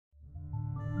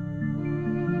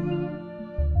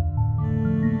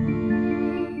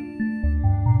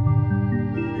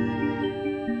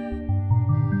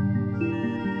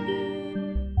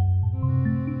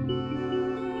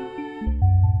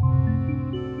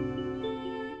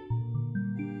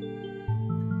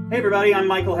Hey everybody, I'm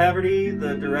Michael Haverty,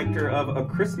 the director of A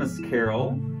Christmas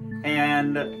Carol.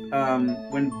 And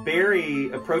when Barry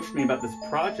approached me about this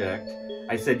project,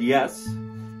 I said yes,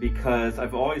 because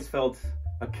I've always felt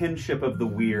a kinship of the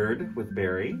weird with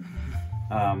Barry.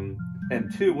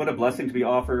 And two, what a blessing to be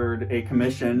offered a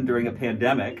commission during a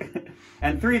pandemic.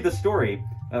 And three, the story.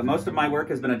 Most of my work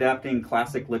has been adapting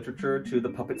classic literature to the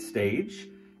puppet stage,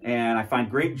 and I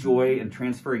find great joy in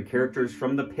transferring characters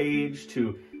from the page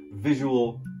to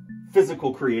visual,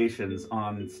 physical creations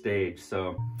on stage.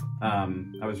 So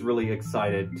I was really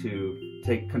excited to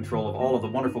take control of all of the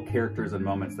wonderful characters and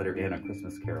moments that are in A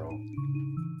Christmas Carol.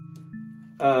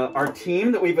 Our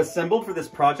team that we've assembled for this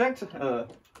project,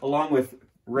 along with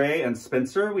Ray and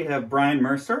Spencer, we have Brian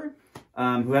Mercer,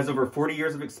 who has over 40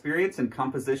 years of experience in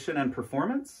composition and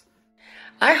performance.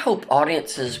 I hope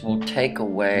audiences will take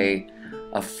away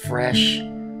a fresh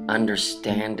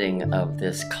understanding of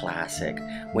this classic.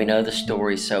 We know the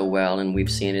story so well and we've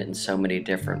seen it in so many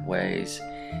different ways,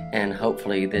 and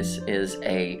hopefully this is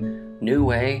a new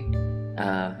way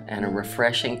and a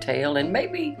refreshing tale, and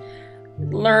maybe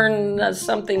learn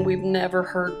something we've never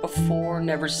heard before,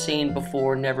 never seen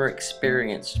before, never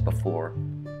experienced before.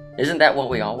 Isn't that what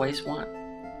we always want?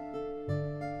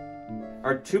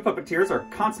 Our two puppeteers are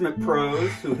consummate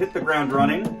pros who hit the ground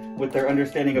running with their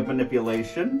understanding of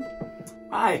manipulation.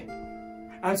 Hi,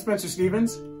 I'm Spencer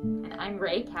Stevens. And I'm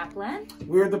Ray Kaplan.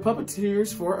 We're the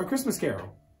puppeteers for A Christmas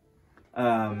Carol.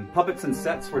 Puppets and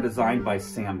sets were designed by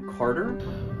Sam Carter.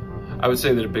 I would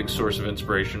say that a big source of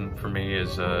inspiration for me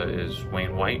is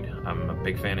Wayne White. I'm a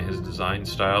big fan of his design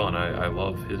style, and I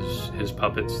love his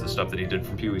puppets, the stuff that he did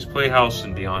from Pee-wee's Playhouse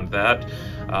and beyond that.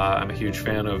 I'm a huge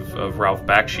fan of Ralph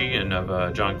Bakshi and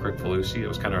of John Kricfalusi. I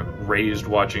was kind of raised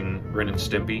watching Ren and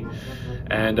Stimpy.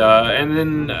 And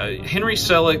then Henry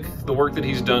Selick, the work that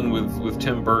he's done with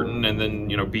Tim Burton, and then,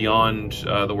 you know, beyond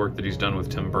the work that he's done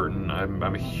with Tim Burton,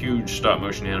 I'm a huge stop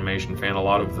motion animation fan. A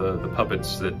lot of the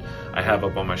puppets that I have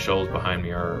up on my shelves behind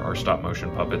me are stop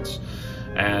motion puppets,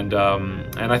 and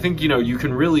I think, you know, you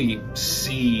can really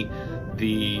see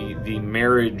the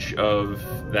marriage of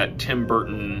that Tim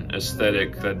Burton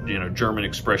aesthetic, that, you know, German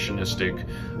expressionistic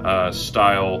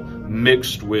style,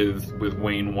 mixed with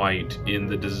Wayne White in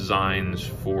the designs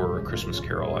for A Christmas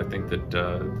Carol. I think that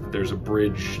there's a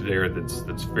bridge there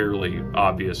that's fairly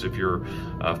obvious if you're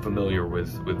familiar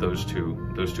with those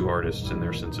two artists and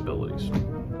their sensibilities.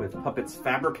 With puppets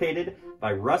fabricated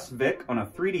by Russ Vick on a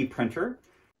 3D printer.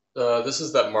 This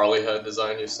is that Marley head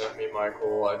design you sent me,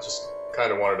 Michael. I just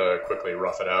kind of wanted to quickly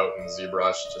rough it out in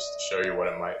ZBrush just to show you what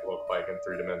it might look like in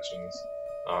 3 dimensions.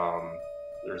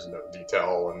 There's no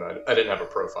detail, and I didn't have a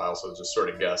profile, so just sort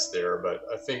of guessed there, but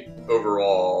I think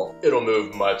overall it'll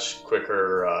move much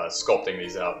quicker sculpting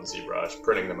these out in ZBrush,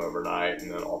 printing them overnight, and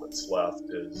then all that's left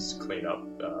is clean up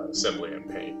assembly and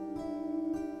paint.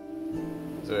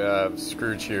 So yeah, I have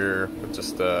Scrooge here with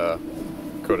just a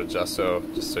coat of gesso,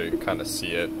 just so you can kind of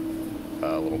see it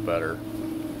a little better.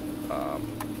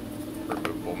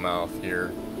 Removable mouth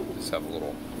here, just have a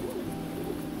little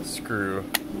screw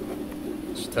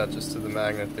which attaches to the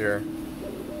magnet there.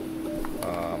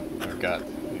 I've got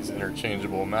these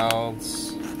interchangeable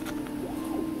mouths.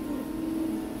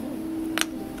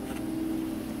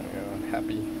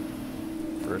 Happy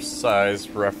first size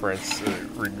reference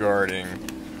regarding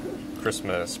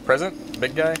Christmas present,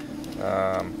 big guy.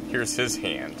 Here's his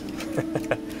hand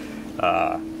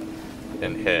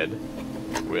and head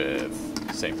with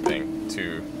same thing,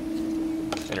 2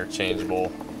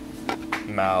 interchangeable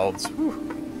mouths. Whew.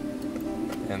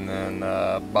 And then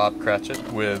Bob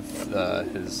Cratchit with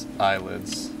his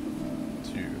eyelids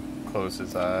to close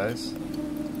his eyes.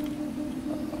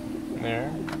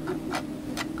 There.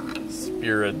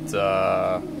 Spirit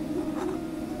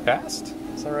Past?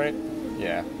 Is that right?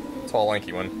 Yeah. Tall,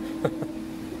 lanky one.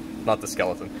 Not the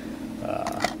skeleton.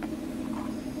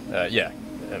 Yeah,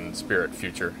 and Spirit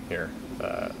Future here.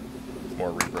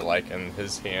 More Reaper-like, and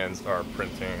his hands are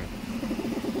printing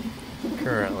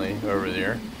currently over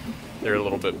there. They're a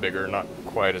little bit bigger, not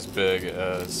quite as big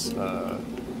as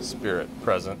Spirit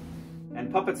Present.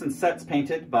 And puppets and sets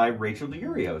painted by Rachel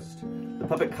DeUriost. The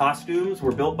puppet costumes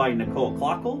were built by Nicole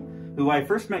Clockle, who I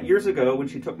first met years ago when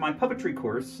she took my puppetry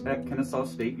course at Kennesaw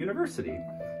State University.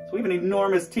 So we have an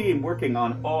enormous team working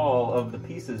on all of the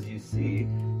pieces you see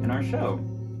in our show.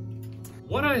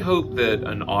 What I hope that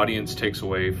an audience takes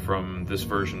away from this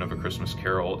version of A Christmas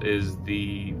Carol is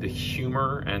the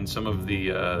humor and some of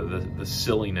the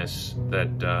silliness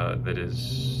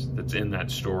that's in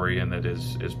that story and that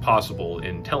is possible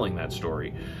in telling that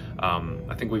story.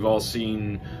 I think we've all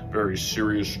seen very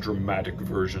serious, dramatic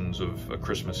versions of A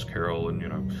Christmas Carol, and, you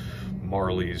know,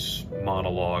 Marley's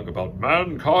monologue about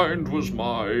mankind was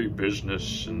my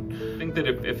business. And I think that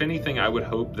if anything, I would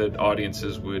hope that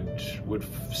audiences would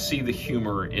see the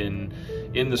humor in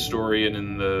the story and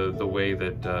in the way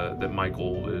that that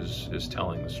Michael is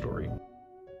telling the story.